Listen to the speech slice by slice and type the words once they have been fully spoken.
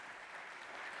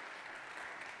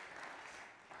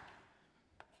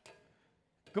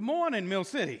Good morning, Mill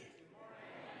City.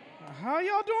 How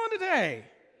y'all doing today?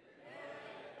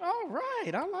 All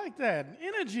right, I like that.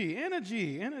 Energy.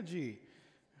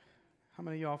 How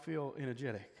many of y'all feel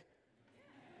energetic?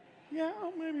 Yeah,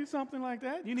 maybe something like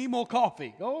that. You need more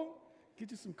coffee. Go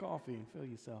get you some coffee and fill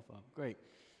yourself up. Great.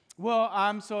 Well,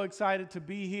 I'm so excited to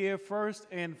be here. First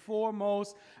and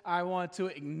foremost, I want to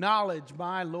acknowledge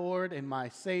my Lord and my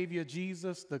Savior,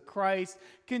 Jesus the Christ.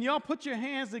 Can y'all put your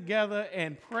hands together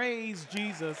and praise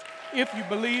Jesus if you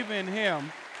believe in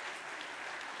him?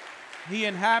 He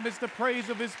inhabits the praise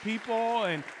of his people,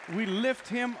 and we lift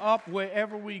him up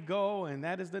wherever we go, and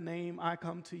that is the name I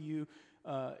come to you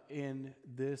in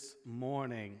this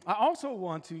morning. I also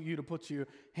want you to put your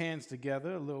hands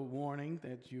together, a little warning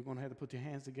that you're going to have to put your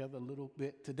hands together a little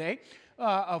bit today,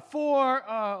 for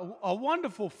a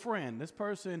wonderful friend. This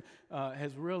person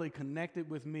has really connected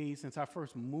with me since I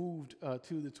first moved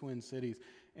to the Twin Cities,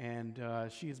 and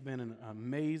she has been an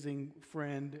amazing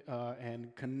friend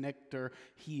and connector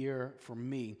here for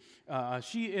me.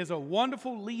 She is a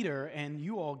wonderful leader, and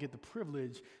you all get the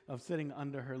privilege of sitting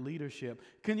under her leadership.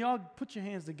 Can y'all put your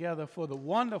hands together for the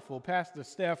wonderful Pastor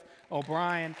Steph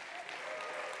O'Brien?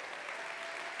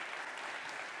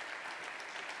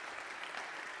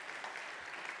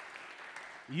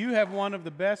 You have one of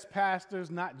the best pastors,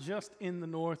 not just in the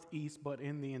Northeast, but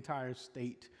in the entire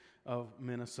state of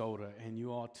Minnesota, and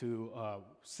you ought to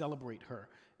celebrate her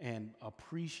and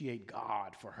appreciate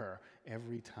God for her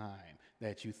every time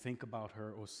that you think about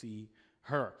her or see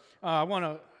her. I want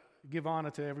to give honor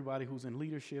to everybody who's in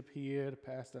leadership here. To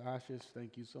Pastor Ashish,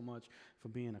 thank you so much for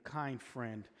being a kind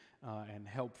friend and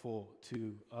helpful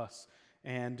to us.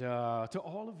 And to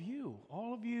all of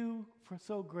you, for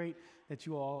so great that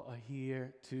you all are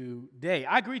here today.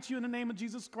 I greet you in the name of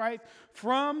Jesus Christ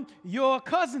from your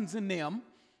cousins and them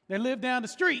that live down the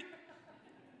street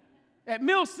at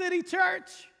Mill City Church.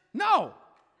 No,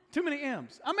 too many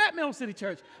M's. I'm at Mill City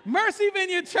Church. Mercy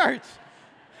Vineyard Church.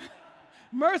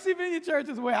 Mercy Vineyard Church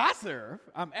is where I serve.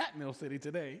 I'm at Mill City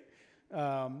today.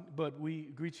 But we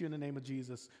greet you in the name of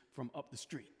Jesus from up the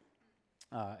street.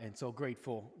 And so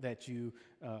grateful that you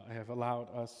have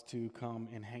allowed us to come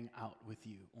and hang out with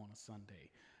you on a Sunday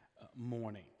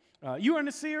morning. We're in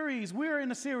a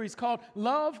series called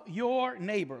Love Your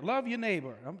Neighbor. Love your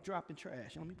neighbor. I'm dropping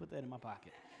trash. Let me put that in my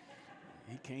pocket.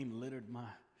 He came and littered my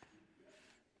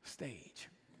stage.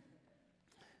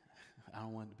 I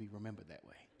don't want to be remembered that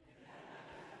way.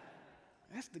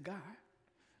 That's the guy.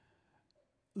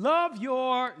 Love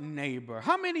your neighbor.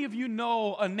 How many of you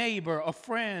know a neighbor, a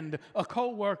friend, a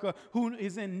coworker who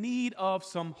is in need of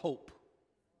some hope?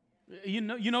 You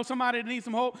know somebody that needs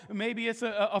some hope? Maybe it's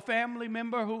a family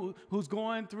member who's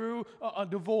going through a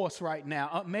divorce right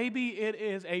now. Maybe it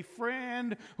is a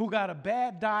friend who got a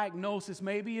bad diagnosis.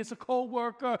 Maybe it's a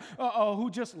coworker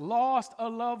who just lost a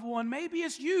loved one. Maybe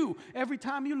it's you. Every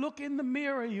time you look in the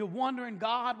mirror, you're wondering,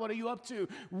 God, what are you up to?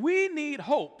 We need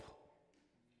hope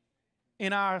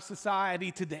in our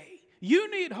society today. You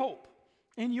need hope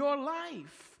in your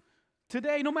life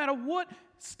today. No matter what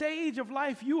stage of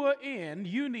life you are in,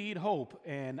 you need hope.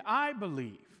 And I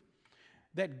believe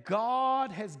that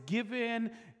God has given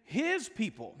his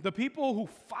people, the people who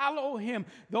follow him,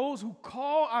 those who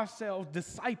call ourselves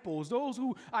disciples, those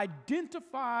who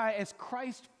identify as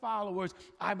Christ followers,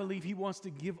 I believe he wants to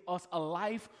give us a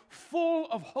life full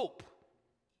of hope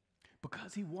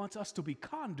because he wants us to be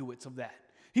conduits of that.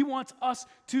 He wants us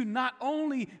to not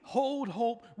only hold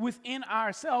hope within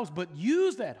ourselves, but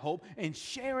use that hope and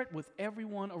share it with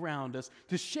everyone around us,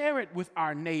 to share it with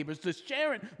our neighbors, to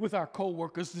share it with our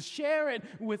coworkers, to share it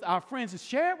with our friends, to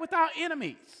share it with our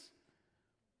enemies.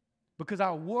 Because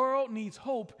our world needs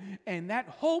hope, and that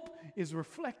hope is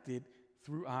reflected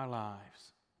through our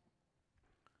lives.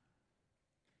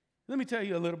 Let me tell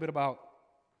you a little bit about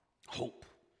hope.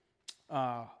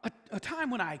 A time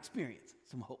when I experienced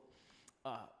some hope.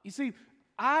 You see,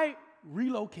 I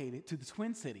relocated to the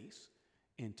Twin Cities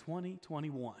in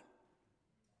 2021.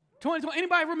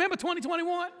 Anybody remember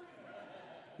 2021?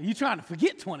 You trying to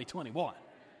forget 2021.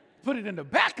 Put it in the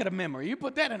back of the memory. You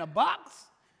put that in a box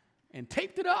and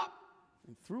taped it up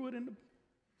and threw it in the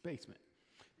basement.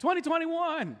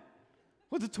 2021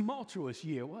 was a tumultuous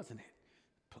year, wasn't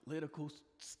it? Political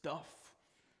stuff.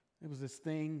 There was this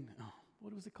thing,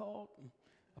 what was it called?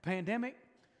 A pandemic?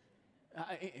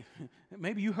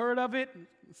 Maybe you heard of it,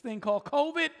 this thing called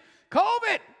COVID.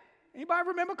 COVID! Anybody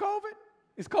remember COVID?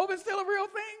 Is COVID still a real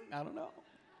thing? I don't know.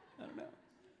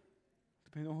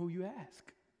 Depends on who you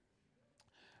ask.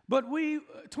 But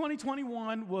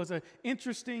 2021 was an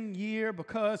interesting year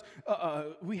because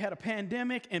we had a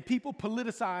pandemic and people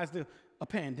politicized a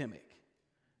pandemic.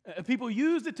 People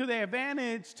used it to their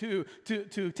advantage to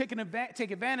take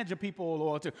advantage of people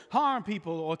or to harm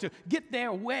people or to get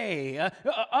their way.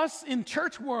 Us in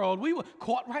church world, we were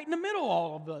caught right in the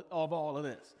middle of all of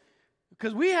this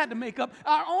because we had to make up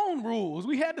our own rules.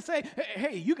 We had to say,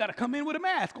 hey, you got to come in with a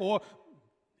mask or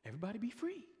everybody be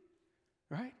free,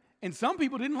 right? And some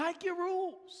people didn't like your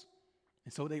rules,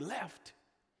 and so they left.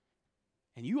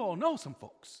 And you all know some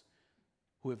folks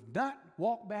who have not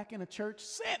walked back in a church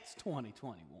since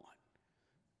 2021.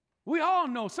 We all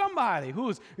know somebody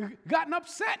who's gotten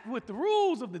upset with the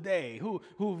rules of the day,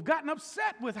 who've gotten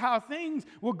upset with how things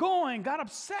were going, got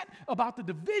upset about the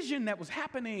division that was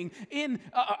happening in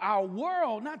our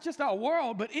world, not just our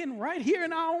world, but right here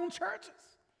in our own churches.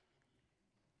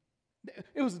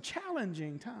 It was a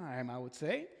challenging time, I would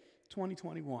say,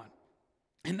 2021.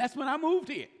 And that's when I moved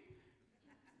here.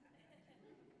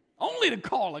 Only to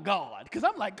call a God, because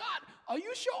I'm like, God, are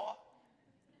you sure?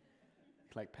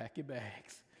 It's like, pack your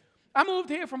bags. I moved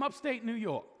here from upstate New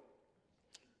York.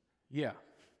 Yeah,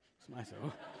 it's nice.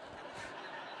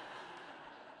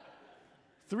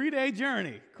 3-day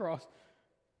journey across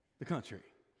the country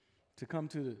to come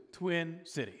to the Twin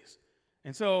Cities.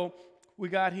 And so we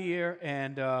got here,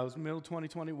 and it was middle of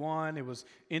 2021. It was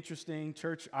interesting.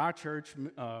 Our church,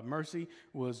 Mercy,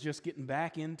 was just getting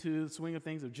back into the swing of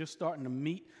things, of just starting to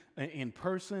meet in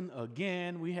person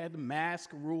again. We had the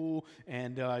mask rule,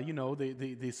 and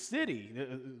the city,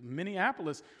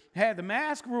 Minneapolis, had the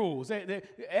mask rules.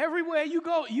 Everywhere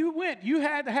you went, you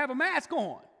had to have a mask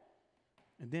on.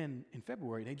 And then in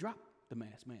February, they dropped the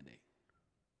mask mandate.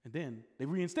 And then they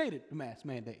reinstated the mask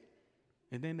mandate.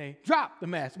 And then they dropped the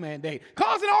mask mandate,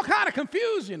 causing all kind of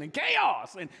confusion and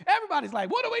chaos. And everybody's like,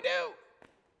 what do we do?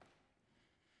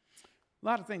 A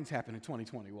lot of things happened in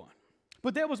 2021.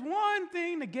 But there was one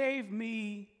thing that gave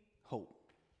me hope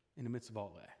in the midst of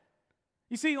all that.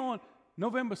 You see, on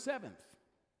November 7th,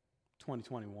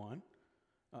 2021,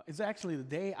 is actually the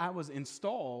day I was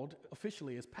installed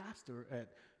officially as pastor at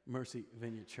Mercy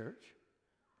Vineyard Church.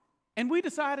 And we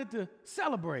decided to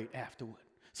celebrate afterward.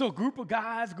 So a group of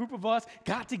guys, a group of us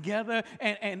got together,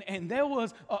 and there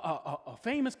was a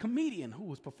famous comedian who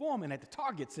was performing at the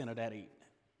Target Center that evening.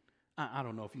 I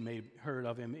don't know if you may have heard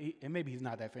of him, and maybe he's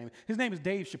not that famous. His name is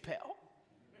Dave Chappelle.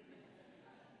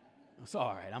 It's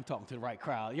all right, I'm talking to the right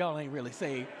crowd. Y'all ain't really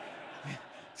saved.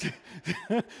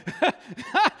 Dave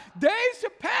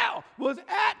Chappelle was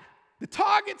at the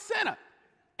Target Center,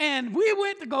 and we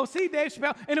went to go see Dave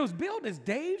Chappelle, and it was billed as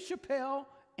Dave Chappelle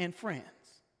and Friends.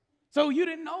 So you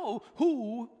didn't know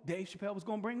who Dave Chappelle was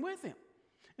going to bring with him.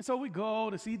 And so we go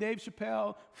to see Dave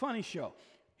Chappelle, funny show.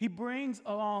 He brings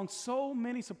along so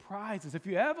many surprises. If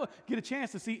you ever get a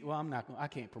chance to see, well, I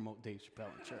can't promote Dave Chappelle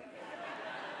in church.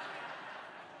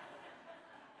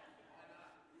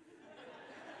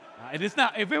 And it's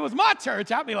not, if it was my church,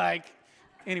 I'd be like,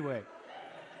 anyway,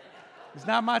 it's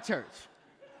not my church.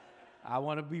 I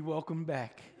want to be welcomed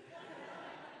back.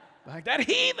 Like that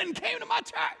heathen came to my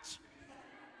church.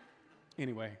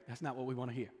 Anyway, that's not what we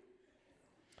want to hear.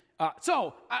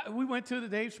 So we went to the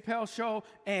Dave Chappelle show,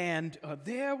 and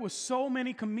there were so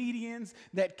many comedians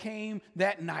that came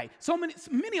that night. So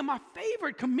many of my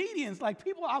favorite comedians, like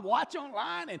people I watch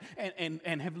online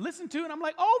and have listened to, and I'm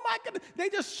like, oh my goodness, they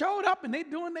just showed up and they're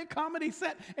doing their comedy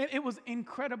set, and it was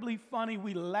incredibly funny.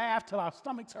 We laughed till our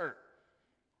stomachs hurt.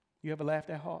 You ever laughed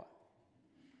that hard?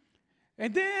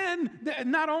 And then,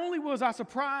 not only was I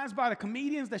surprised by the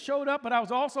comedians that showed up, but I was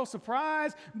also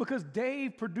surprised because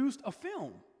Dave produced a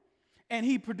film. And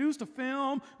he produced a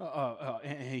film,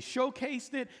 and he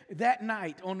showcased it that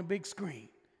night on the big screen.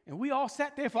 And we all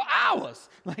sat there for hours.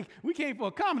 Like, we came for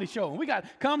a comedy show, and we got a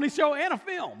comedy show and a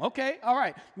film. Okay, all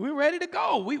right, we're ready to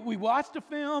go. We watched the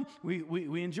film.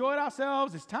 We enjoyed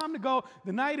ourselves. It's time to go.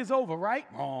 The night is over, right?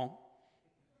 Wrong.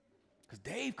 Because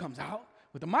Dave comes out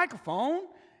with a microphone,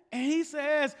 and he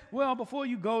says, well, before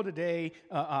you go today,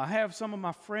 I have some of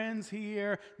my friends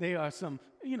here. They are some,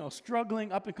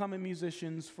 struggling up-and-coming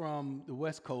musicians from the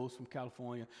West Coast, from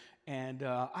California. And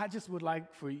I just would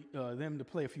like for them to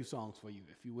play a few songs for you,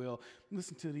 if you will.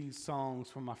 Listen to these songs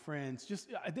from my friends.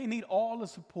 They need all the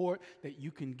support that you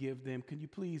can give them. Can you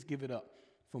please give it up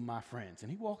for my friends?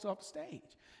 And he walks off the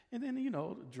stage. And then,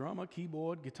 the drummer,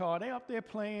 keyboard, guitar, they're up there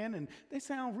playing, and they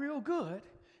sound real good.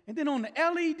 And then on the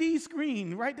LED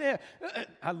screen right there,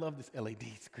 I love this LED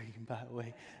screen, by the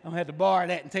way. I'm going to have to borrow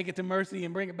that and take it to Mercy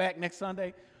and bring it back next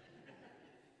Sunday.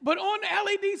 But on the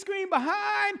LED screen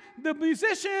behind the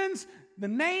musicians, the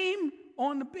name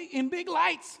in big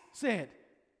lights said,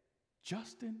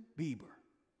 Justin Bieber.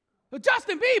 But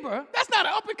Justin Bieber, that's not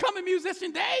an up-and-coming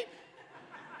musician, Dave.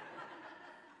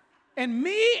 And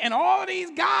me and all of these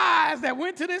guys that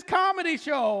went to this comedy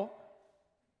show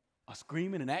are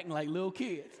screaming and acting like little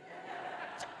kids.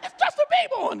 It's Justin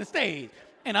Bieber on the stage.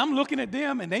 And I'm looking at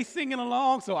them, and they singing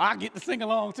along, so I get to sing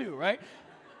along too, right?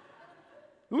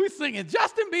 We singing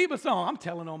Justin Bieber song. I'm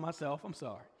telling on myself. I'm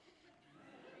sorry.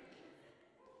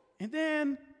 And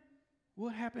then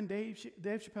what happened? Dave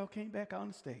Chappelle came back on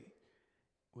the stage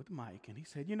with the mic, and he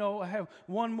said, I have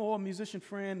one more musician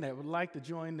friend that would like to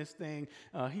join this thing.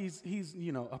 He's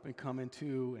up and coming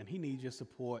too, and he needs your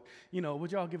support.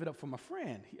 Would y'all give it up for my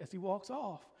friend? As he walks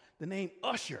off, the name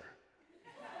Usher.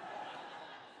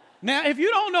 Now, if you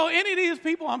don't know any of these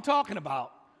people I'm talking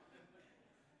about,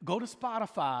 go to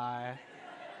Spotify,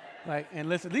 and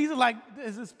listen.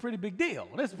 This is a pretty big deal.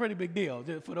 This is a pretty big deal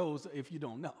for those if you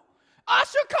don't know.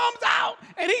 Usher comes out,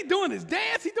 and he's doing his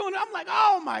dance. I'm like,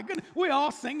 oh, my goodness. We're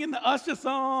all singing the Usher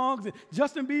songs. And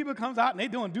Justin Bieber comes out, and they're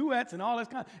doing duets and all this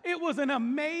kind of. It was an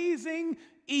amazing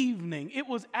evening. It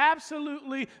was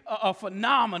absolutely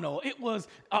phenomenal. It was,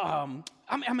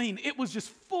 it was just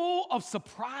full of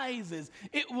surprises.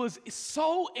 It was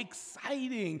so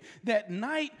exciting. That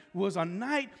night was a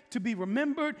night to be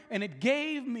remembered, and it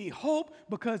gave me hope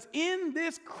because in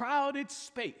this crowded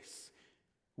space,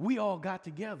 we all got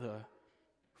together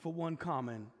for one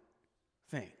common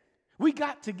thing. We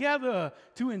got together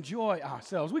to enjoy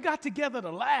ourselves. We got together to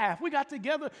laugh. We got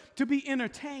together to be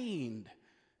entertained.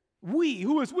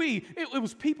 Who is we? It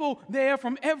was people there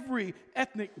from every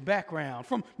ethnic background,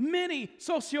 from many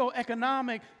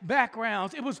socioeconomic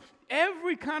backgrounds. It was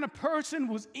every kind of person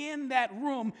was in that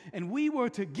room, and we were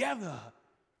together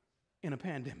in a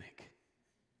pandemic.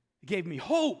 It gave me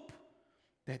hope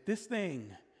that this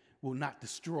thing will not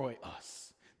destroy us.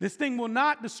 This thing will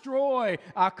not destroy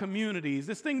our communities.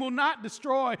 This thing will not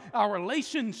destroy our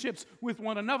relationships with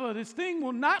one another. This thing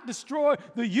will not destroy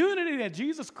the unity that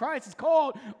Jesus Christ has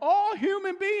called all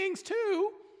human beings to,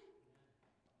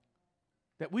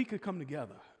 that we could come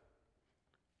together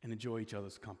and enjoy each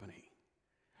other's company.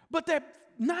 But that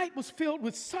night was filled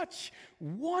with such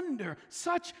wonder,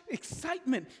 such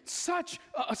excitement,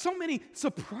 so many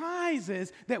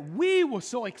surprises that we were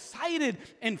so excited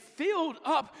and filled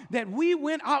up that we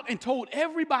went out and told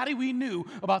everybody we knew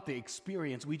about the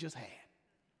experience we just had.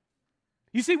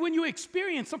 You see, when you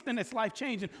experience something that's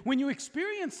life-changing, when you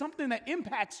experience something that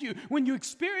impacts you, when you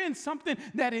experience something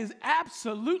that is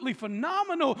absolutely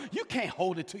phenomenal, you can't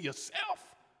hold it to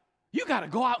yourself. You got to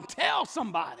go out and tell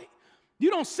somebody. You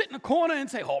don't sit in the corner and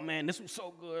say, oh, man, this was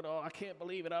so good. Oh, I can't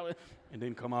believe it. And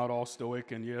then come out all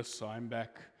stoic and, yes, I'm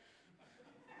back.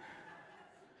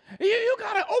 You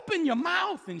got to open your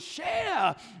mouth and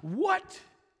share what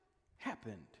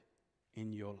happened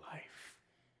in your life.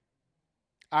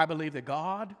 I believe that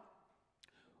God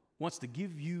wants to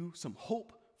give you some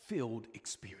hope-filled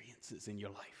experiences in your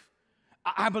life.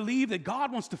 I believe that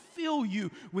God wants to fill you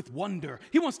with wonder.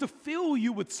 He wants to fill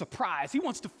you with surprise. He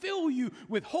wants to fill you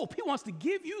with hope. He wants to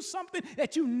give you something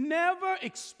that you never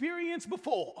experienced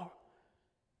before.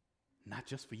 Not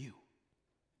just for you,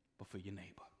 but for your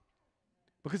neighbor.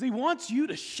 Because he wants you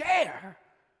to share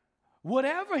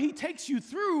whatever he takes you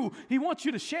through. He wants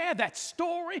you to share that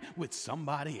story with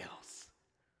somebody else.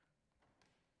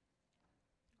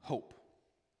 Hope.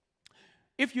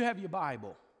 If you have your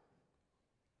Bible,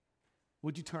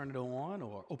 would you turn it on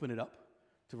or open it up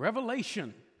to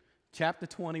Revelation chapter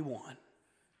 21?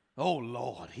 Oh,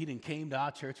 Lord, he done came to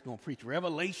our church going to preach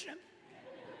Revelation.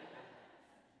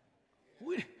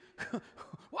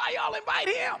 Why y'all invite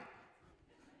him?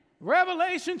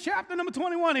 Revelation chapter number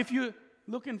 21. If you're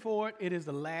looking for it, it is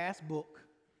the last book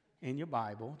in your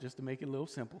Bible, just to make it a little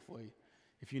simple for you.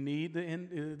 If you need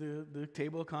the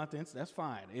table of contents, that's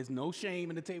fine. There's no shame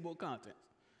in the table of contents.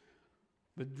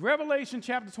 But Revelation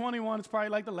chapter 21 is probably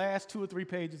like the last 2 or 3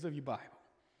 pages of your Bible.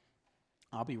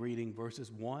 I'll be reading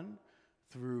verses 1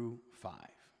 through 5.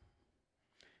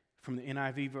 From the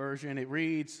NIV version, it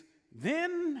reads,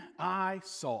 Then I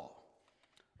saw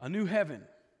a new heaven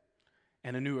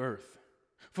and a new earth.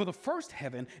 For the first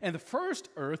heaven and the first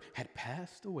earth had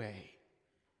passed away,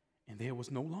 and there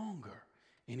was no longer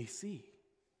any sea.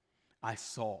 I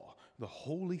saw the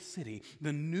holy city,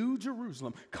 the new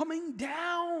Jerusalem, coming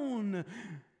down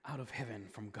out of heaven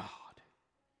from God,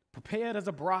 prepared as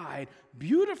a bride,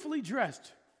 beautifully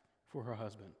dressed for her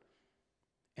husband.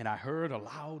 And I heard a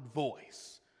loud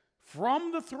voice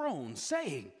from the throne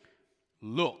saying,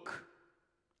 Look,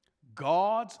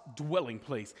 God's dwelling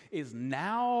place is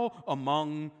now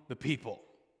among the people,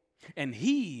 and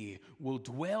he will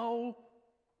dwell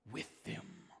with them.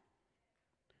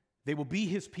 They will be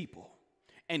his people,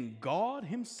 and God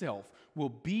himself will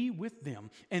be with them,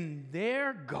 and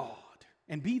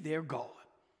be their God.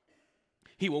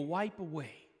 He will wipe away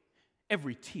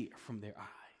every tear from their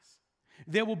eyes.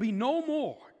 There will be no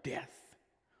more death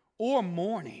or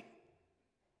mourning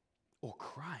or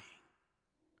crying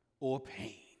or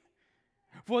pain.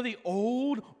 For the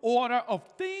old order of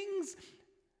things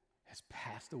has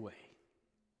passed away.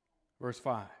 Verse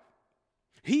 5.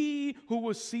 He who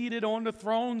was seated on the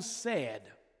throne said,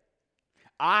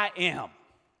 I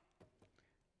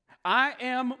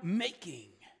am making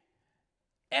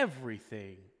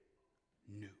everything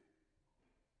new.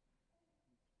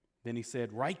 Then he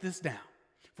said, write this down,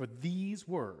 for these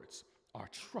words are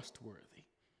trustworthy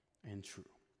and true.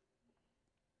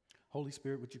 Holy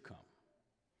Spirit, would you come?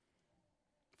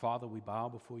 Father, we bow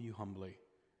before you humbly,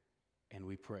 and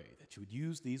we pray that you would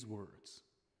use these words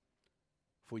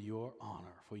for your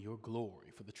honor, for your glory,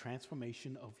 for the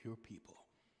transformation of your people.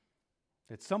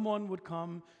 That someone would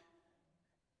come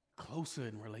closer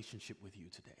in relationship with you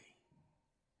today,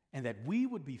 and that we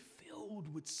would be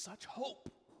filled with such hope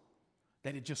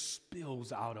that it just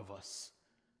spills out of us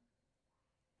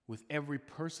with every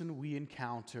person we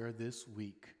encounter this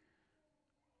week.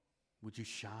 Would you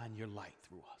shine your light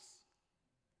through us?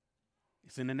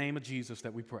 It's in the name of Jesus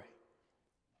that we pray.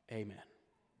 Amen.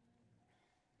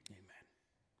 Amen.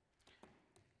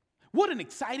 What an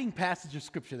exciting passage of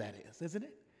scripture that is, isn't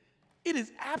it? It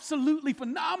is absolutely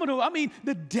phenomenal. I mean,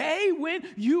 the day when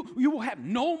you will have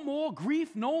no more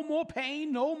grief, no more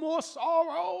pain, no more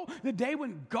sorrow. The day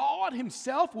when God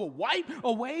himself will wipe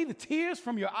away the tears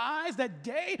from your eyes. That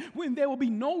day when there will be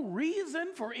no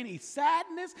reason for any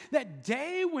sadness. That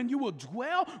day when you will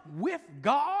dwell with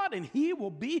God and he will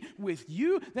be with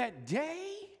you. That day,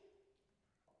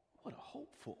 what a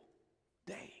hopeful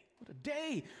day. What a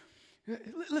day.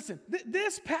 Listen,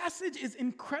 this passage is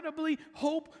incredibly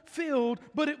hope-filled,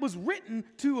 but it was written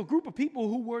to a group of people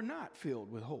who were not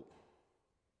filled with hope.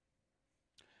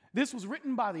 This was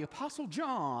written by the Apostle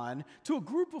John to a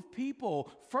group of people,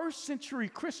 first-century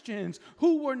Christians,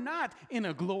 who were not in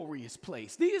a glorious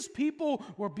place. These people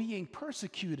were being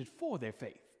persecuted for their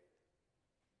faith.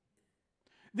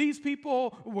 These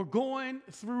people were going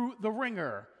through the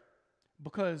ringer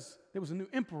because there was a new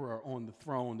emperor on the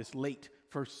throne this late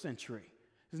first century.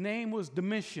 His name was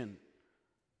Domitian,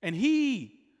 and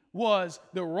he was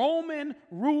the Roman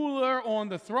ruler on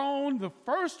the throne, the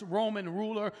first Roman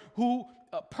ruler who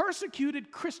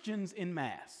persecuted Christians en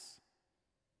masse.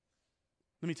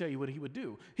 Let me tell you what he would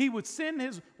do. He would send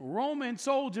his Roman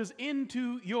soldiers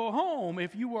into your home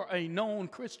if you were a known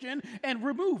Christian and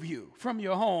remove you from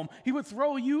your home. He would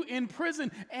throw you in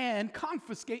prison and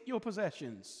confiscate your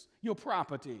possessions, your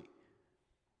property.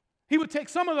 He would take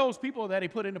some of those people that he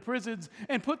put into prisons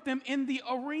and put them in the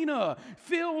arena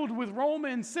filled with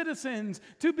Roman citizens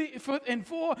and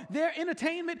for their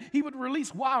entertainment, he would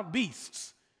release wild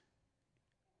beasts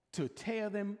to tear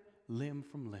them limb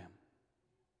from limb.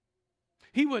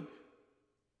 He would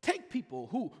take people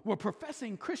who were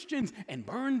professing Christians and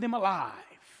burn them alive.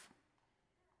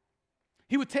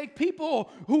 He would take people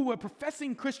who were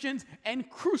professing Christians and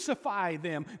crucify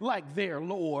them like their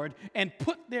Lord and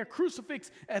put their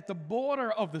crucifix at the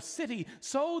border of the city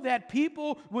so that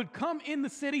people would come in the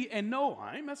city and know,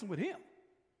 I ain't messing with him.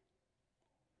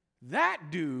 That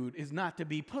dude is not to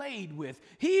be played with.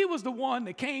 He was the one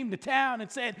that came to town and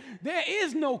said, there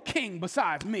is no king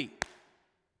besides me.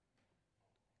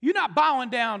 You're not bowing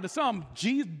down to some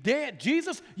dead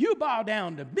Jesus. You bow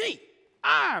down to me.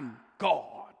 I'm God.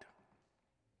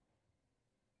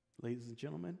 Ladies and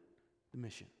gentlemen, the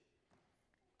mission.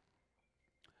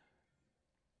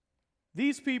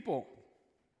 These people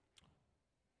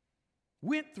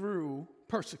went through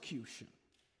persecution.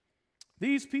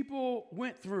 These people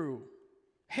went through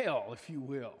hell, if you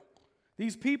will.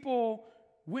 These people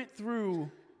went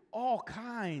through all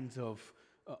kinds of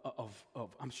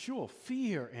I'm sure,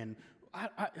 fear. And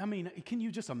I mean, can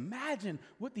you just imagine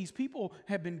what these people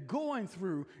have been going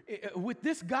through with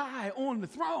this guy on the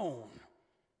throne?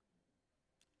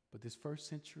 But this first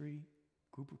century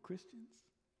group of Christians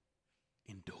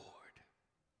endured.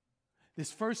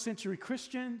 This first century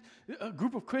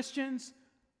group of Christians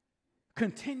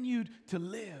continued to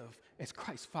live as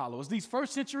Christ followers. These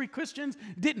first century Christians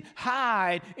didn't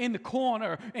hide in the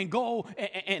corner and go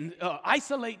and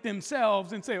isolate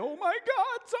themselves and say, oh my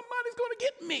God, somebody's going to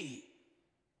get me.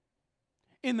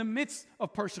 In the midst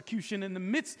of persecution, in the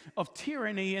midst of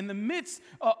tyranny, in the midst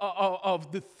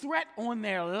of the threat on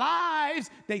their lives,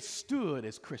 they stood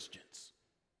as Christians.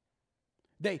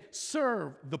 They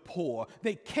served the poor.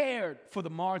 They cared for the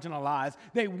marginalized.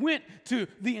 They went to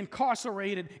the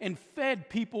incarcerated and fed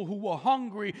people who were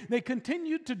hungry. They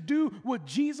continued to do what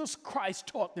Jesus Christ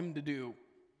taught them to do.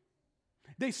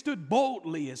 They stood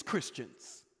boldly as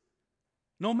Christians.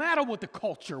 no matter what the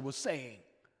culture was saying.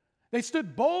 They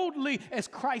stood boldly as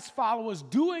Christ followers,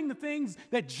 doing the things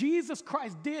that Jesus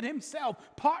Christ did himself,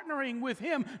 partnering with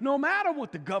him, no matter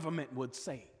what the government would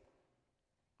say.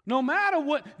 No matter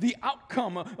what the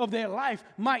outcome of their life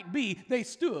might be, they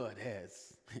stood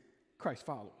as Christ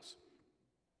followers.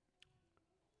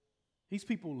 These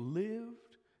people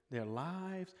lived their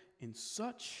lives in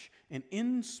such an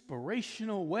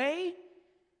inspirational way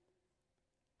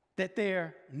that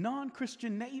their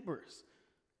non-Christian neighbors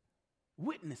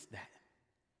witnessed that.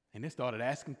 And they started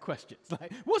asking questions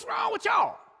like, what's wrong with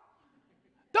y'all?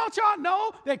 Don't y'all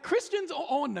know that Christians are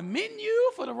on the menu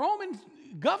for the Roman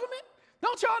government?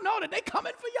 Don't y'all know that they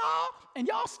coming for y'all? And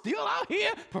y'all still out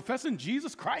here professing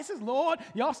Jesus Christ as Lord?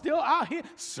 Y'all still out here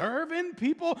serving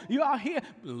people? You out here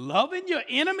loving your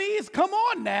enemies? Come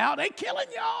on now, they killing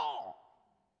y'all.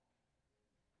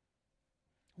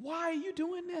 Why are you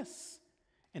doing this?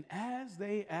 And as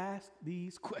they asked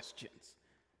these questions,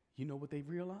 you know what they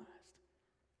realized?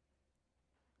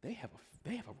 They have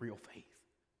a real faith.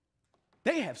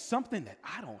 They have something that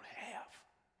I don't have.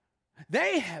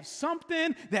 They have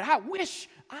something that I wish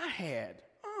I had.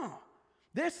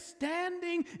 They're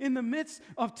standing in the midst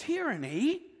of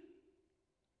tyranny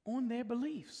on their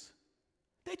beliefs.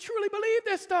 They truly believe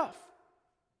this stuff.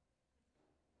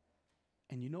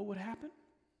 And you know what happened?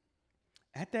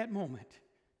 At that moment,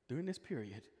 during this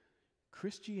period,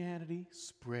 Christianity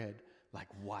spread like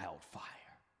wildfire.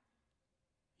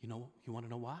 You want to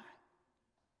know why?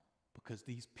 Because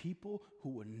these people who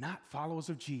were not followers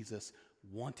of Jesus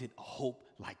wanted a hope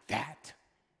like that.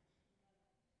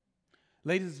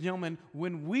 Ladies and gentlemen,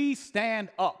 when we stand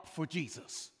up for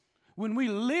Jesus, when we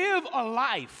live a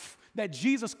life that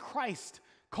Jesus Christ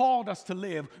called us to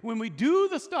live, when we do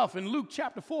the stuff in Luke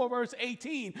chapter 4, verse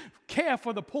 18, care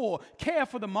for the poor, care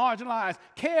for the marginalized,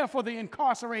 care for the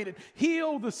incarcerated,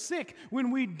 heal the sick,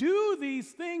 when we do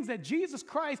these things that Jesus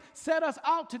Christ set us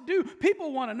out to do,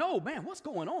 people want to know, man, what's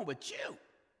going on with you?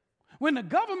 When the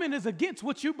government is against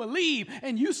what you believe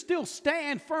and you still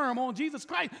stand firm on Jesus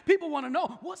Christ, people want to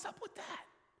know, what's up with that?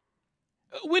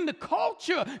 When the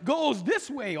culture goes this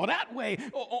way or that way,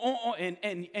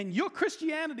 and your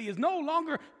Christianity is no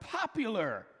longer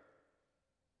popular,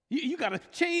 you got to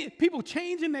change, people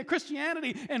changing their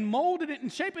Christianity and molding it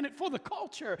and shaping it for the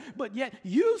culture, but yet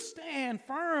you stand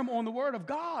firm on the Word of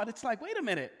God. It's like, wait a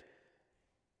minute,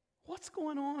 what's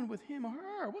going on with him or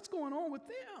her? What's going on with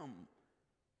them?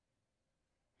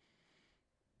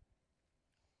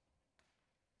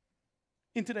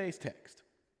 In today's text,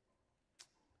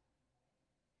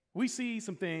 we see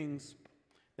some things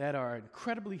that are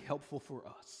incredibly helpful for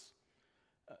us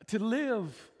to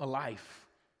live a life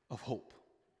of hope.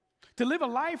 To live a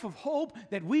life of hope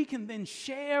that we can then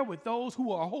share with those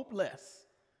who are hopeless.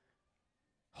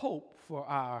 Hope for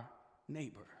our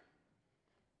neighbor.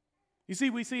 You see,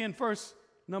 we see in verse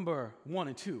number 1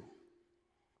 and 2,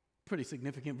 pretty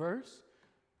significant verse,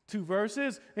 2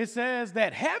 verses, it says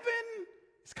that heaven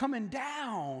is coming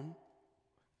down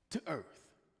to earth.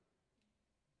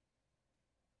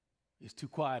 It's too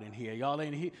quiet in here. Y'all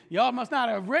ain't here. Y'all must not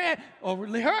have read or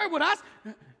heard what I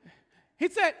said. He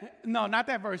said, no, not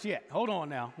that verse yet. Hold on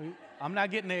now. I'm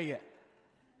not getting there yet.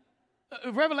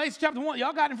 Revelation chapter 1.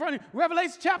 Y'all got it in front of you.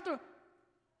 Revelation chapter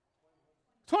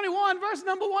 21, verse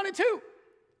number 1 and 2.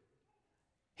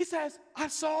 He says, I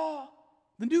saw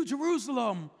the new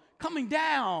Jerusalem coming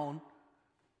down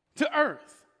to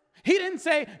earth. He didn't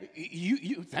say,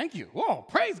 you thank you. Whoa,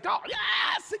 praise God.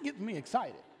 Yes, it gets me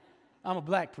excited. I'm a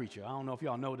black preacher. I don't know if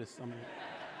y'all know this.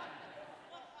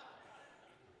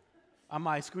 I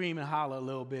might scream and holler a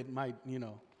little bit. I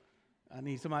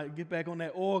need somebody to get back on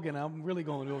that organ. I'm really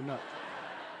going to go nuts.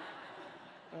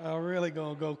 I'm really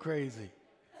going to go crazy.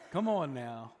 Come on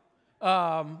now.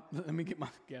 Let me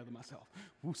gather myself.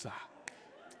 Woosah.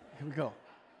 Here we go.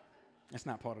 That's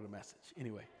not part of the message.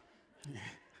 Anyway.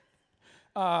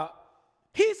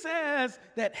 He says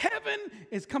that heaven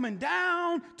is coming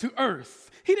down to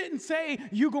earth. He didn't say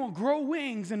you're going to grow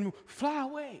wings and fly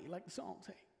away like the songs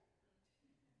say.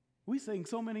 We sing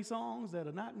so many songs that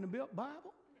are not in the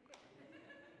Bible.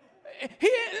 There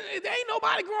ain't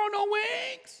nobody growing no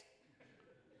wings.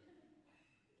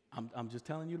 I'm just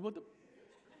telling you what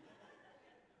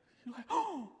you're like,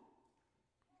 oh,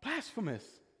 blasphemous.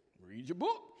 Read your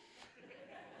book.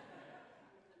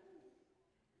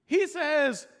 He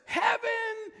says, heaven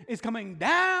is coming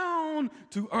down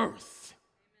to earth.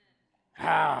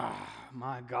 Ah,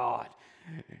 my God.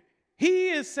 He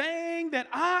is saying that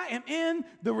I am in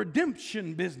the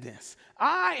redemption business.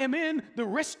 I am in the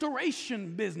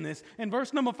restoration business. In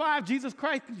verse number 5, Jesus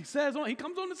Christ says, he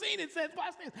comes on the scene and says,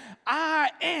 watch this, I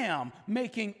am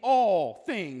making all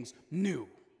things new.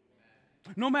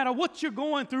 No matter what you're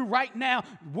going through right now,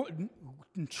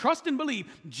 trust and believe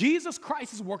Jesus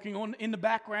Christ is working on in the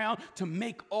background to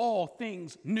make all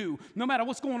things new. No matter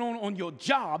what's going on your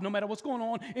job, no matter what's going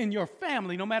on in your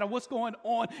family, no matter what's going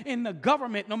on in the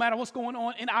government, no matter what's going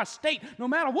on in our state, no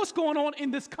matter what's going on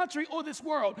in this country or this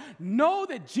world, know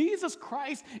that Jesus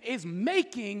Christ is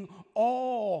making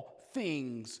all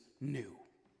things new.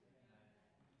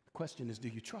 The question is, do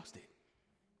you trust it?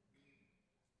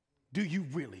 Do you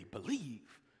really believe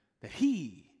that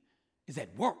he is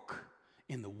at work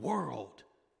in the world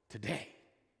today?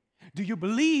 Do you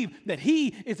believe that he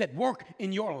is at work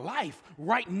in your life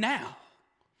right now?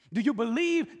 Do you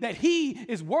believe that he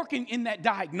is working in that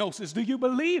diagnosis? Do you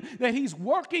believe that he's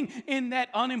working in that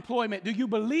unemployment? Do you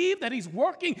believe that he's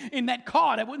working in that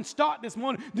car that wouldn't start this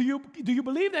morning? Do you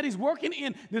believe that he's working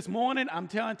in this morning? I'm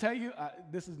tell you,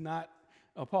 this is not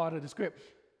a part of the script.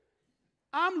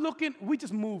 We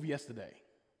just moved yesterday.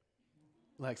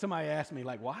 Like somebody asked me,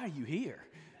 like, why are you here?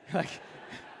 Like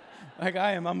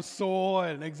I'm sore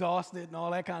and exhausted and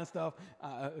all that kind of stuff.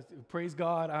 Praise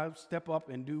God, I step up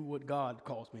and do what God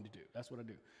calls me to do. That's what I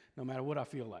do, no matter what I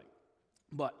feel like.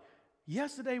 But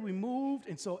yesterday we moved,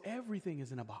 and so everything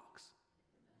is in a box.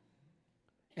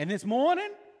 And this morning,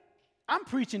 I'm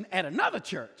preaching at another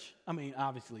church. I mean,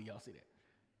 obviously, y'all see that.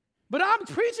 But I'm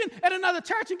preaching at another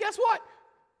church, and guess what?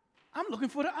 I'm looking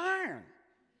for the iron.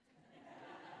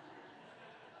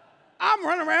 I'm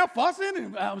running around fussing,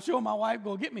 and I'm sure my wife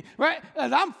will get me, right?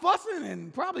 As I'm fussing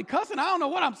and probably cussing. I don't know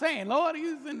what I'm saying. Lord,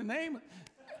 use in the name of...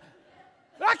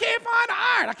 But I can't find the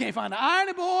iron. I can't find the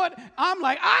ironing board. I'm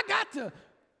like, I got to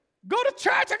go to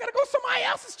church. I got to go to somebody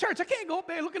else's church. I can't go up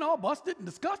there looking all busted and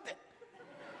disgusted.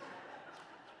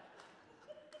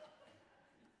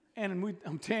 And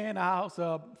I'm tearing the house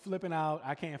up, flipping out.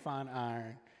 I can't find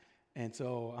iron. And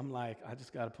so I'm like, I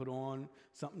just got to put on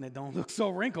something that don't look so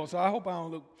wrinkled. So I hope I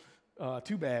don't look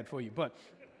too bad for you. But,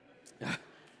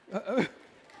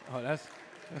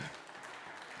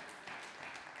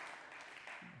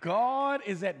 God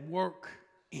is at work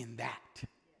in that.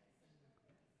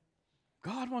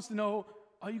 God wants to know,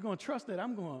 are you going to trust that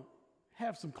I'm going to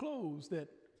have some clothes that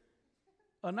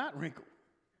are not wrinkled?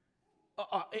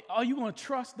 Are you going to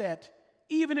trust that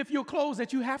even if your clothes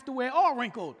that you have to wear are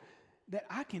wrinkled, that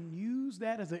I can use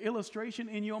that as an illustration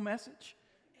in your message?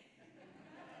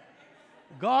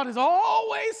 God is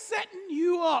always setting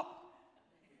you up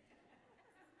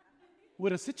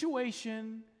with a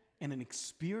situation and an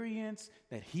experience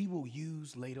that he will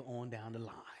use later on down the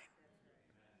line.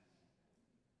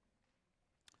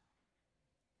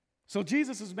 So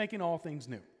Jesus is making all things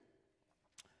new.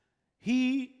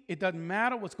 It doesn't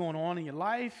matter what's going on in your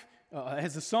life.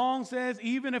 As the song says,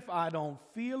 even if I don't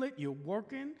feel it, you're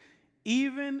working.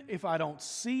 Even if I don't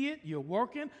see it, you're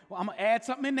working. Well, I'm going to add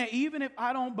something in there. Even if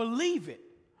I don't believe it.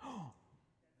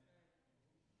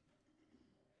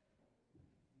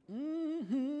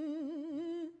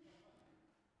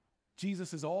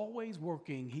 Jesus is always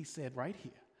working. He said right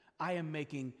here, I am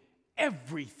making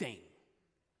everything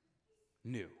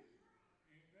new.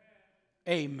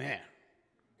 Amen.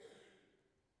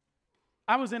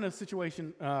 I was in a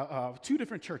situation, two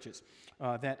different churches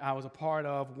that I was a part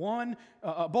of. One,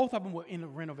 both of them were in a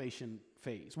renovation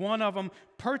phase. One of them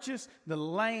purchased the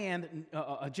land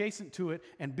adjacent to it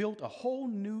and built a whole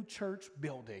new church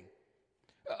building.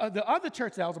 The other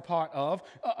church that I was a part of,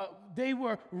 they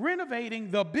were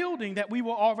renovating the building that we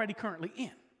were already currently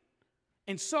in.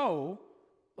 And so,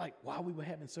 like, while we were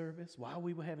having service, while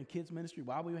we were having kids ministry,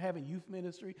 while we were having youth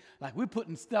ministry, like we're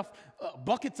putting stuff,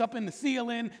 buckets up in the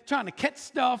ceiling, trying to catch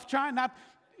stuff, trying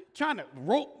to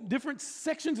rope different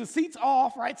sections of seats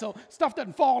off, right? So stuff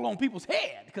doesn't fall on people's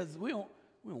head, because we don't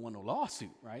want no lawsuit,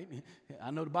 right?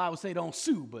 I know the Bible say don't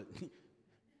sue, but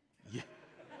yeah.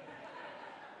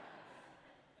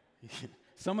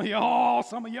 Some of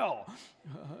y'all.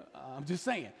 I'm just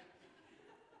saying.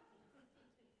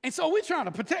 And so we're trying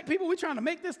to protect people. We're trying to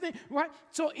make this thing, right?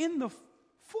 So in the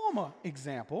former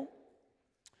example,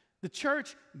 the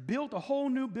church built a whole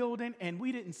new building, and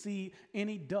we didn't see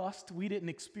any dust. We didn't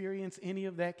experience any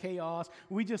of that chaos.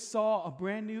 We just saw a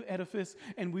brand new edifice,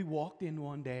 and we walked in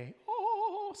one day.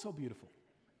 Oh, so beautiful.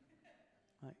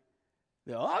 Right?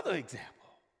 The other example,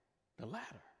 the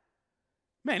latter.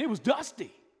 Man, it was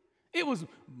dusty. It was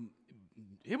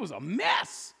a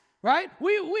mess. Right?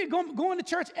 We're going to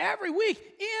church every week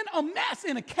in a mess,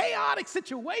 in a chaotic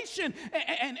situation.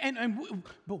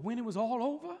 But when it was all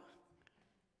over,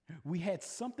 We had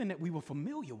something that we were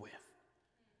familiar with,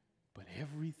 but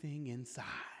everything inside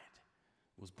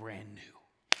was brand new.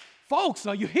 Folks,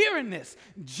 are you hearing this?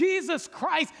 Jesus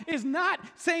Christ is not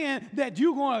saying that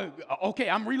you're going to, okay,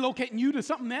 I'm relocating you to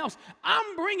something else.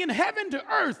 I'm bringing heaven to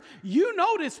earth. You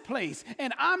know this place,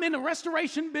 and I'm in the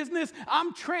restoration business.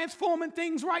 I'm transforming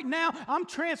things right now. I'm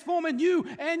transforming you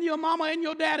and your mama and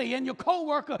your daddy and your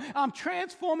coworker. I'm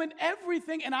transforming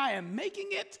everything, and I am making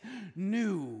it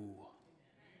new.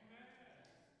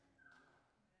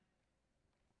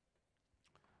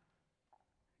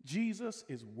 Jesus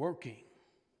is working,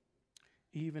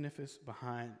 even if it's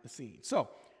behind the scenes. So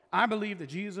I believe that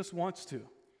Jesus wants to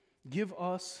give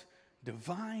us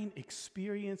divine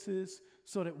experiences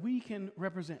so that we can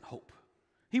represent hope.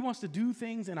 He wants to do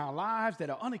things in our lives that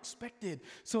are unexpected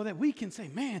so that we can say,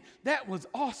 man, that was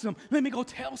awesome. Let me go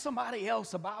tell somebody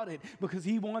else about it, because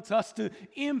he wants us to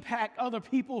impact other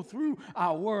people through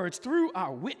our words, through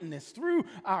our witness, through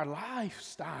our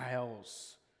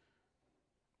lifestyles.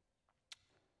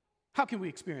 How can we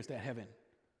experience that heaven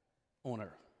on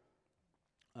earth?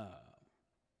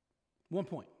 One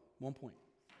point,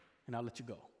 and I'll let you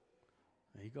go.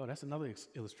 There you go. That's another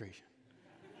illustration.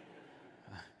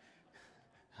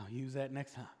 I'll use that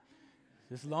next time.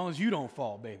 Just as long as you don't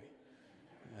fall, baby.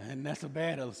 And that's a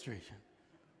bad illustration.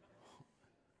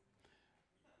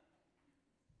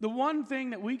 The one thing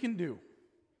that we can do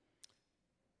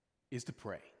is to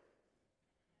pray.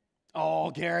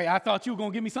 Oh, Gary, I thought you were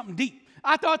going to give me something deep.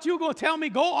 I thought you were going to tell me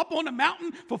go up on the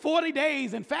mountain for 40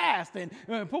 days and fast and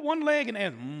put one leg in there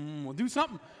and do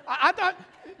something. I thought,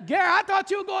 Gary, I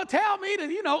thought you were going to tell me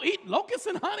to, eat locusts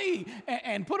and honey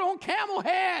and put on camel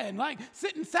hair and like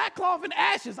sit in sackcloth and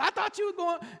ashes. I thought you were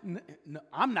going, no,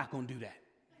 I'm not going to do that.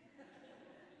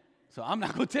 So I'm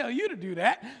not going to tell you to do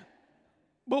that.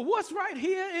 But what's right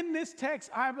here in this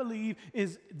text, I believe,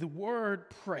 is the word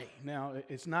pray. Now,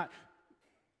 it's not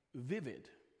vivid,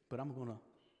 but I'm going to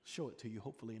show it to you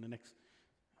hopefully in the next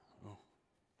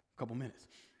couple minutes.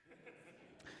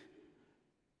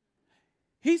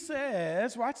 He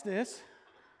says, watch this.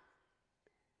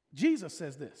 Jesus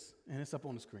says this, and it's up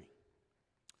on the screen.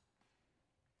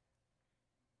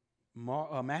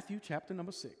 Matthew chapter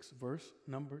number 6, verse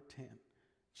number 10.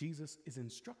 Jesus is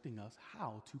instructing us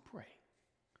how to pray.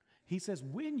 He says,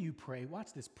 when you pray,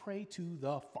 watch this, pray to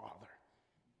the Father.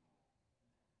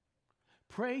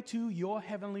 Pray to your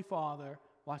heavenly Father,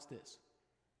 watch this,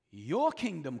 your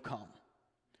kingdom come,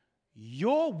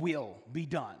 your will be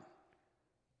done.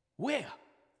 Where?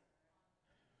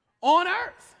 On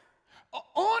earth.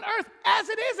 On earth as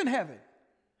it is in heaven.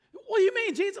 What do you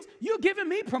mean, Jesus? You're giving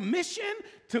me permission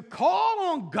to call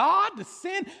on God to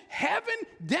send heaven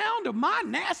down to my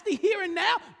nasty here and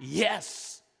now?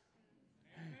 Yes.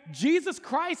 Jesus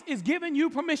Christ is giving you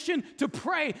permission to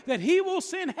pray that he will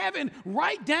send heaven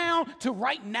right down to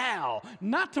right now.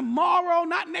 Not tomorrow,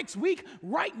 not next week,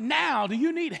 right now. Do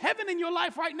you need heaven in your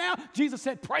life right now? Jesus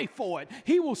said, pray for it.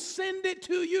 He will send it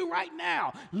to you right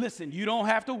now. Listen, you don't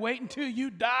have to wait until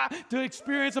you die to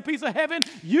experience a piece of heaven.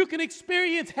 You can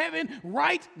experience heaven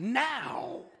right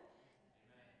now.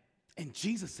 And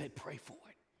Jesus said, pray for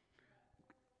it.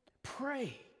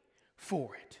 Pray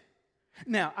for it.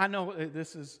 Now, I know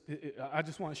I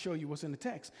just want to show you what's in the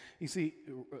text. You see,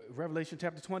 Revelation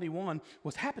chapter 21,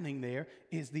 what's happening there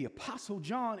is the Apostle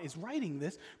John is writing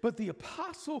this, but the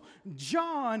Apostle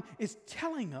John is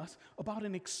telling us about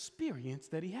an experience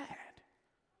that he had.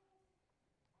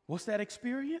 What's that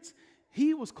experience?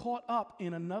 He was caught up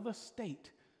in another state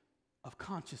of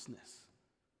consciousness.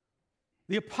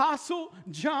 The Apostle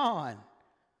John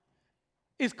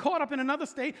is caught up in another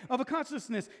state of a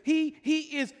consciousness. He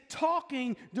is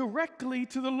talking directly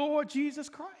to the Lord Jesus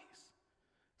Christ.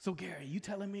 So, Gary, you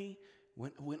telling me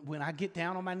when I get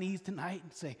down on my knees tonight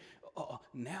and say,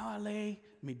 now I lay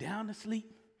me down to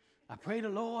sleep, I pray the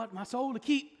Lord my soul to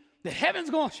keep, that heaven's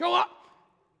going to show up?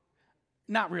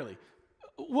 Not really.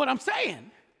 What I'm saying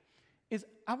is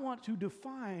I want to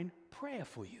define prayer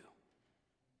for you.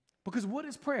 Because what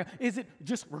is prayer? Is it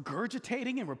just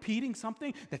regurgitating and repeating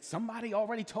something that somebody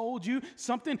already told you?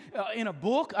 Something in a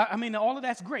book? I mean, all of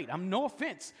that's great. I'm no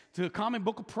offense to a common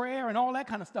book of prayer and all that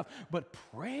kind of stuff. But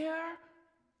prayer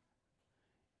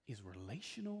is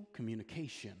relational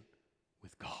communication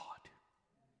with God.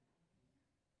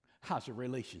 How's your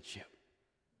relationship?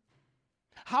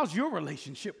 How's your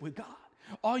relationship with God?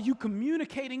 Are you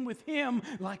communicating with him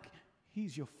like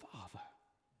he's your father?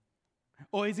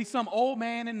 Or is he some old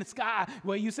man in the sky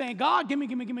where you're saying, God, give me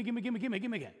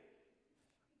again?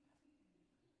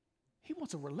 He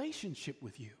wants a relationship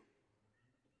with you.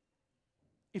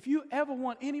 If you ever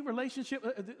want any relationship,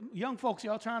 young folks,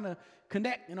 y'all trying to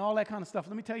connect and all that kind of stuff,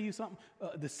 let me tell you something.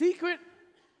 The secret,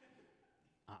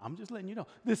 I'm just letting you know,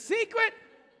 the secret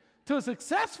to a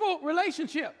successful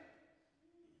relationship,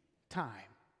 time.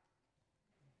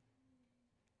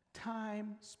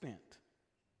 Time spent.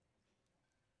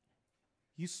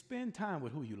 You spend time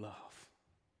with who you love.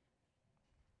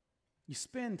 You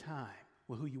spend time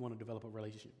with who you want to develop a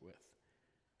relationship with.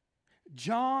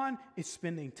 John is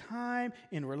spending time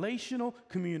in relational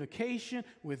communication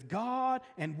with God,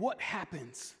 and what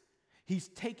happens? He's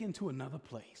taken to another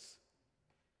place.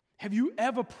 Have you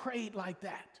ever prayed like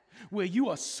that, where you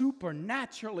are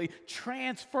supernaturally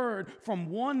transferred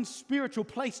from one spiritual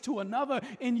place to another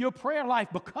in your prayer life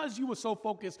because you were so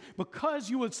focused, because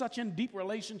you were such in deep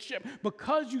relationship,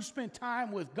 because you spent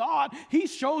time with God? He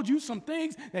showed you some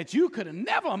things that you could have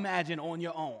never imagined on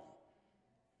your own.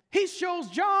 He shows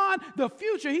John the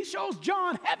future. He shows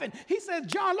John heaven. He says,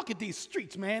 John, look at these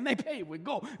streets, man. They paved with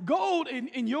gold. Gold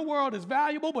in your world is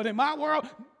valuable, but in my world,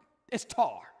 it's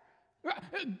tar.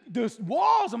 The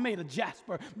walls are made of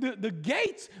jasper. The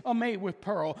gates are made with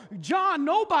pearl. John,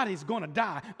 nobody's going to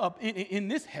die up in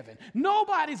this heaven.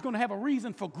 Nobody's going to have a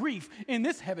reason for grief in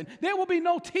this heaven. There will be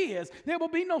no tears. There will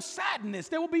be no sadness.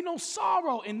 There will be no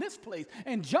sorrow in this place.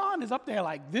 And John is up there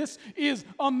like, this is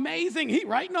amazing. He's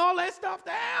writing all that stuff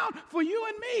down for you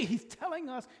and me. He's telling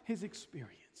us his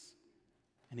experience.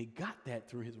 And he got that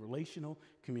through his relational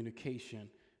communication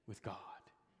with God.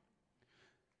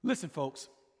 Listen, folks.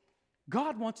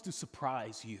 God wants to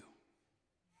surprise you.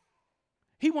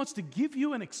 He wants to give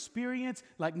you an experience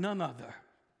like none other.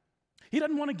 He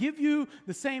doesn't want to give you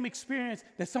the same experience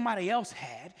that somebody else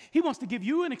had. He wants to give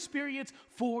you an experience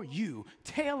for you,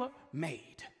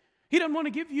 tailor-made. He doesn't want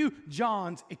to give you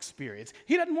John's experience.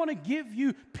 He doesn't want to give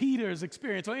you Peter's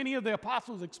experience or any of the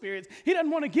apostles' experience. He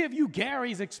doesn't want to give you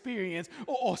Gary's experience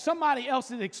or somebody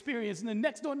else's experience and the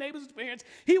next door neighbor's experience.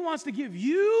 He wants to give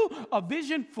you a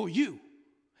vision for you.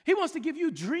 He wants to give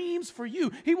you dreams for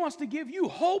you. He wants to give you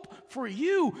hope for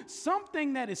you,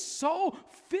 something that is so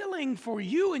filling for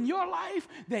you in your life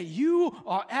that you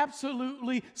are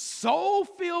absolutely so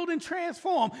filled and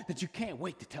transformed that you can't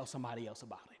wait to tell somebody else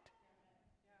about it.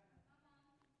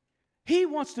 He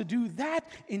wants to do that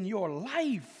in your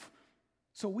life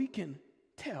so we can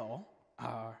tell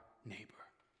our neighbor.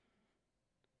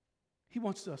 He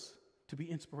wants us to be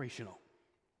inspirational.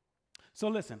 So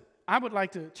listen, I would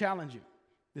like to challenge you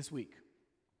this week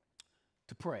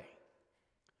to pray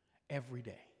every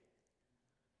day.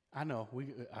 I know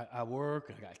I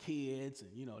work, I got kids,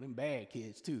 and them bad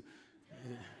kids too.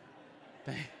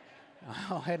 I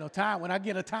don't have no time. When I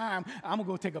get a time, I'm going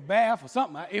to go take a bath or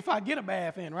something. If I get a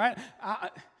bath in, right?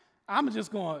 I'm just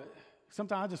going to,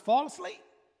 sometimes I just fall asleep.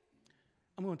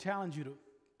 I'm going to challenge you to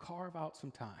carve out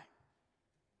some time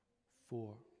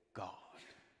for God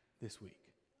this week.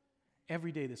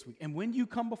 Every day this week. And when you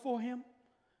come before him,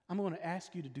 I'm going to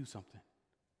ask you to do something.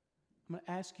 I'm going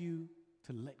to ask you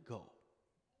to let go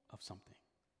of something.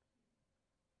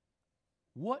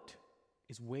 What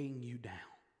is weighing you down?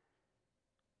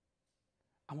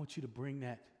 I want you to bring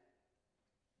that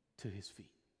to his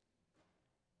feet.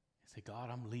 And say, God,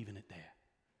 I'm leaving it there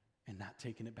and not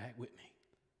taking it back with me.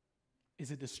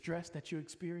 Is it the stress that you're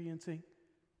experiencing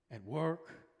at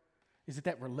work? Is it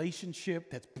that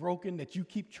relationship that's broken that you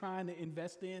keep trying to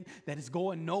invest in that is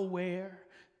going nowhere?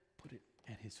 Put it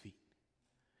at his feet.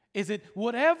 Is it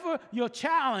whatever your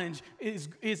challenge is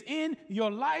in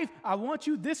your life? I want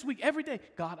you this week, every day,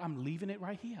 God, I'm leaving it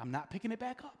right here. I'm not picking it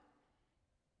back up.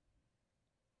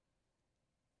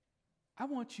 I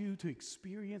want you to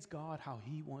experience God how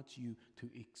he wants you to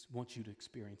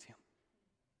experience him.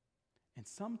 And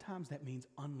sometimes that means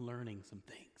unlearning some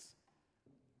things.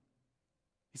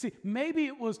 You see, maybe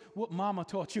it was what mama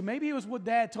taught you. Maybe it was what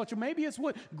dad taught you. Maybe it's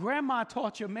what grandma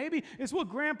taught you. Maybe it's what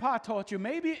grandpa taught you.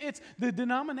 Maybe it's the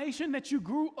denomination that you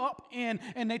grew up in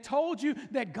and they told you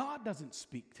that God doesn't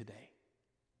speak today.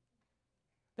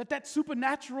 That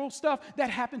supernatural stuff that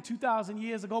happened 2,000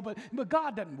 years ago, but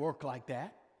God doesn't work like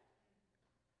that.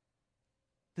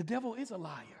 The devil is a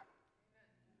liar.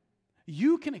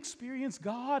 You can experience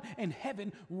God and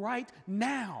heaven right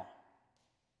now.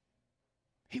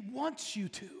 He wants you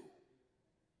to.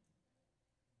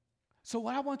 So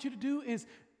what I want you to do is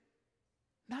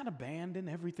not abandon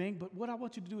everything, but what I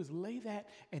want you to do is lay that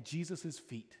at Jesus'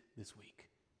 feet this week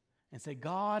and say,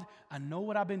 God, I know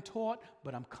what I've been taught,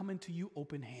 but I'm coming to you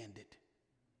open-handed.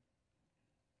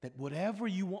 That whatever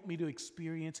you want me to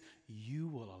experience, you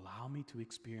will allow me to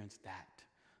experience that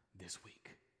this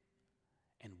week.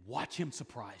 And watch him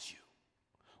surprise you.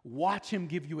 Watch him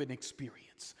give you an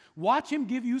experience. Watch him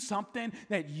give you something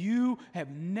that you have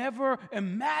never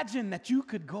imagined that you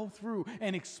could go through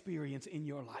and experience in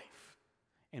your life.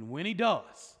 And when he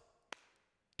does,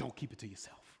 don't keep it to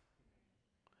yourself.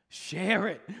 Share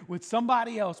it with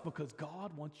somebody else, because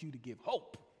God wants you to give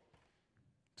hope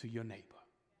to your neighbor.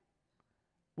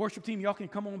 Worship team, y'all can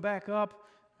come on back up.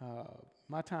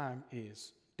 My time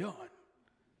is done.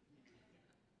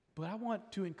 But I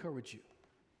want to encourage you.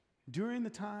 During the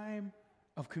time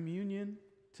of communion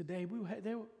today,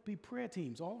 there will be prayer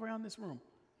teams all around this room.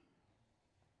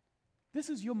 This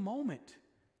is your moment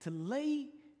to lay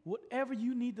whatever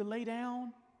you need to lay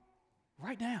down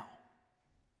right now.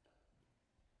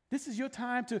 This is your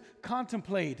time to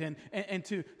contemplate and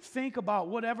to think about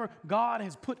whatever God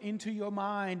has put into your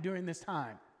mind during this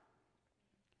time.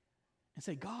 And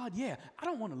say, God, yeah, I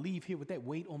don't want to leave here with that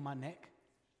weight on my neck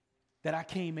that I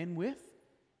came in with.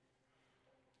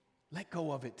 Let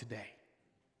go of it today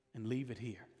and leave it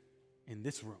here in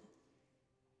this room.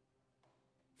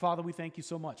 Father, we thank you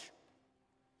so much.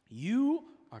 You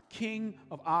are King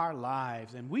of our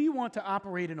lives, and we want to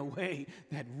operate in a way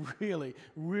that really,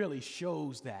 really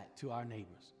shows that to our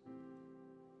neighbors.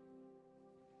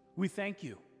 We thank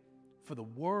you for the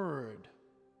word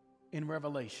in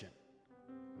Revelation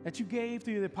that you gave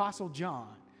to the Apostle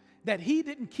John, that he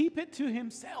didn't keep it to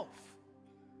himself,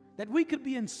 that we could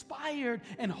be inspired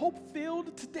and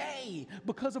hope-filled today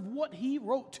because of what he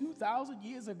wrote 2,000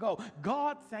 years ago.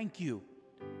 God, thank you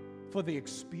for the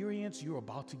experience you're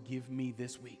about to give me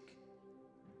this week.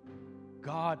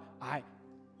 God, I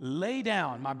lay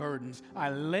down my burdens. I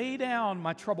lay down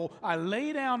my trouble. I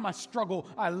lay down my struggle.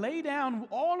 I lay down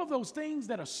all of those things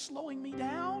that are slowing me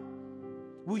down.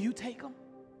 Will you take them?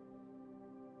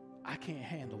 I can't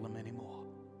handle them anymore.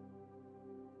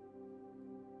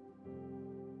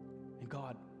 And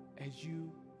God, as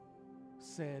you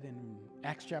said in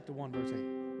Acts chapter 1, verse 8,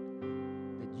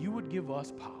 that you would give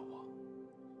us power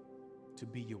to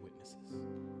be your witnesses.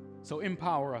 So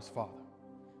empower us, Father,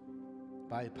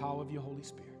 by the power of your Holy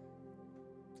Spirit,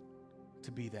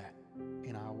 to be that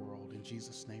in our world. In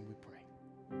Jesus' name we pray.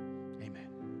 Amen.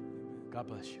 God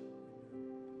bless you.